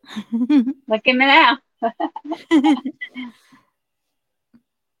now. look at me now.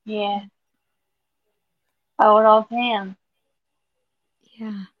 Yeah, owe it all to him.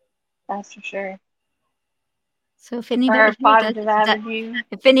 Yeah. That's for sure. So if For anybody here does positive that, attitude.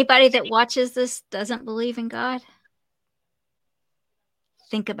 if anybody that watches this doesn't believe in God,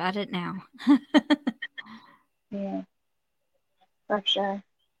 think about it now. Yeah, for sure.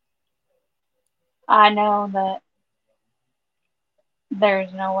 I know that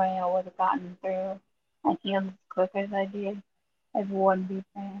there's no way I would have gotten through and healed as quick as I did if it wouldn't be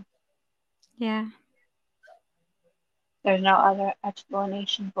for him. Yeah. There's no other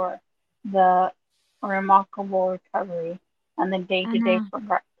explanation for the remarkable recovery and the day I to day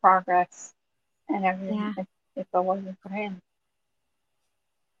know. progress and everything Yeah. if it wasn't for him.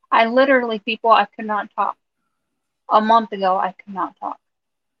 I literally, people, I could not talk. A month ago, I could not talk.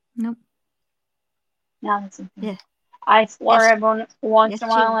 Nope. Now listen to me. Yeah. I slur Yes. every once in a Yes, you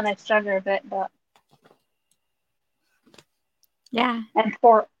while and is. I stutter a bit, but Yeah. and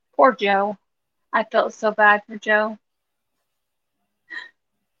poor Joe. I felt so bad for Joe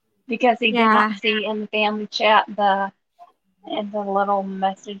because he did not Yeah. see in the family chat the little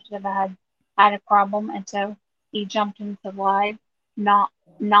message that I had a problem, and so he jumped into live, not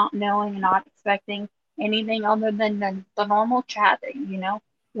not knowing, not expecting anything other than the normal chat that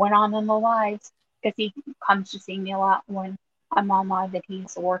went on in the lives because he comes to see me a lot when I'm on live that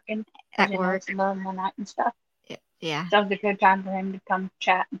he's working because At I know it's the work. middle of the night and stuff. Yeah. So it was a good time for him to come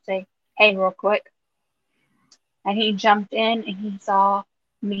chat and say, "Hey, real quick." And he jumped in and he saw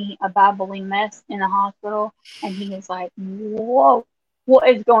me a babbling mess in the hospital, and he was like, "Whoa, what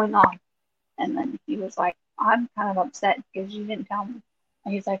is going on?" And then he was like, "I'm kind of upset because you didn't tell me."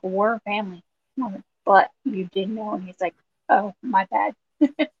 And he's like, "We're family." And I'm like, "But you did know." And he's like, "Oh, my bad."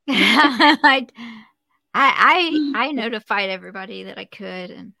 I, I notified everybody that I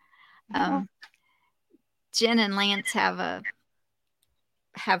could, and Yeah, um, Jen and Lance have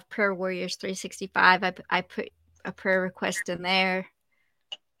Prayer Warriors 365. I put a prayer request in there,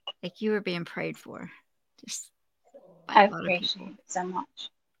 like you were being prayed for, just by I a lot of appreciate people. it so much.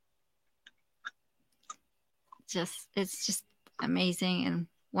 Just it's just amazing and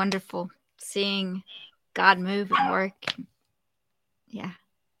wonderful seeing God move and work. Yeah,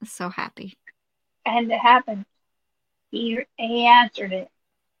 I'm so happy. And it happened. He answered it.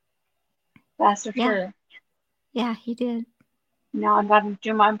 That's for Yeah, sure. yeah, he did. Now I got to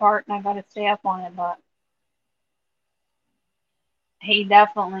do my part and I got to stay up on it, but he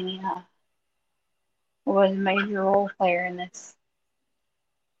definitely was a major role player in this.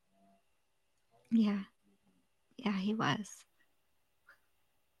 Yeah, yeah, he was.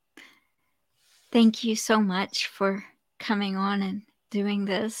 Thank you so much for coming on and doing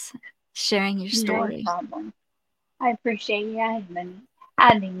this, sharing your No story. problem. I appreciate you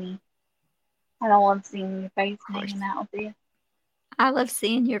adding me. I don't love seeing your face Of and hanging course. out with you. I love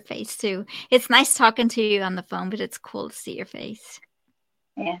seeing your face too. It's nice talking to you on the phone, but it's cool to see your face.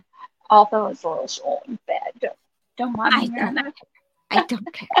 Yeah. Although it's a little short and fat. Don't mind I me wearing don't that. I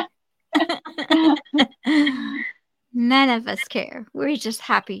don't care. None of us care. We're just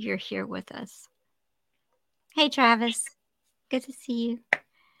happy you're here with us. Hey, Travis. Good to see you.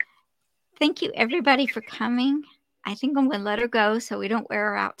 Thank you, everybody, for coming. I think I'm going to let her go so we don't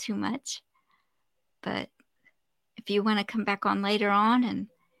wear her out too much. But if you want to come back on later on and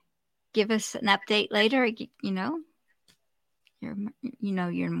give us an update later, you're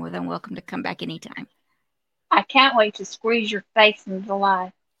you're more than welcome to come back anytime. I can't wait to squeeze your face into the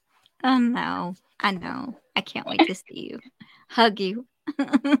light. Oh no, I know. I can't wait to see you, hug you,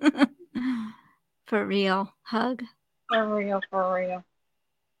 for real, hug. For real, for real.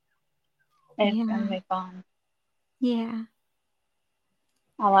 It's gonna Yeah, be fun. yeah,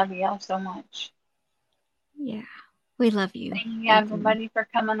 I love y'all so much. yeah. We love you, Thank you Anthony. everybody for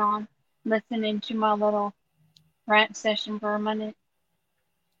coming on, listening to my little rant session for a minute.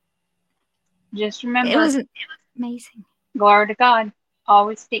 Just It remember, was amazing. glory to God.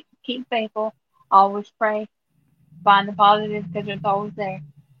 Always keep faithful. Always pray. Find the positive because it's always there.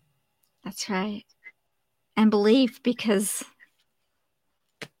 That's right. And believe, because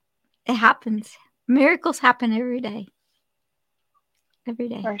it happens. Miracles happen every day. Every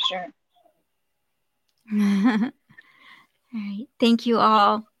day. For sure. All right. Thank you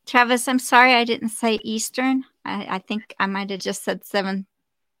all. Travis, I'm sorry I didn't say Eastern. I think I might have just said 7.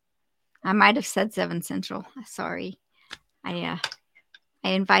 I might have said 7 Central. Sorry. I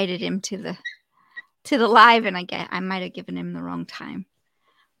invited him to the live, and I might have given him the wrong time.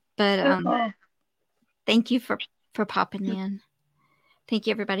 But Uh-oh. thank you for popping in. Thank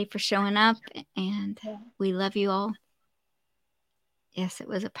you everybody for showing up, and Yeah. we love you all. Yes, it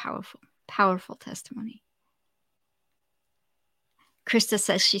was a powerful testimony. Krista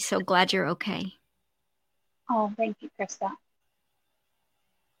says she's so glad you're okay. Oh, thank you, Krista.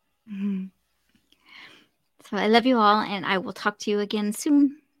 Mm-hmm. So I love you all, and I will talk to you again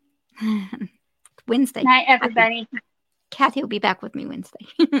soon. Wednesday. Night, everybody. Kathy will be back with me Wednesday.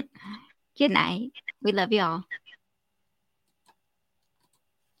 Good night. We love you all.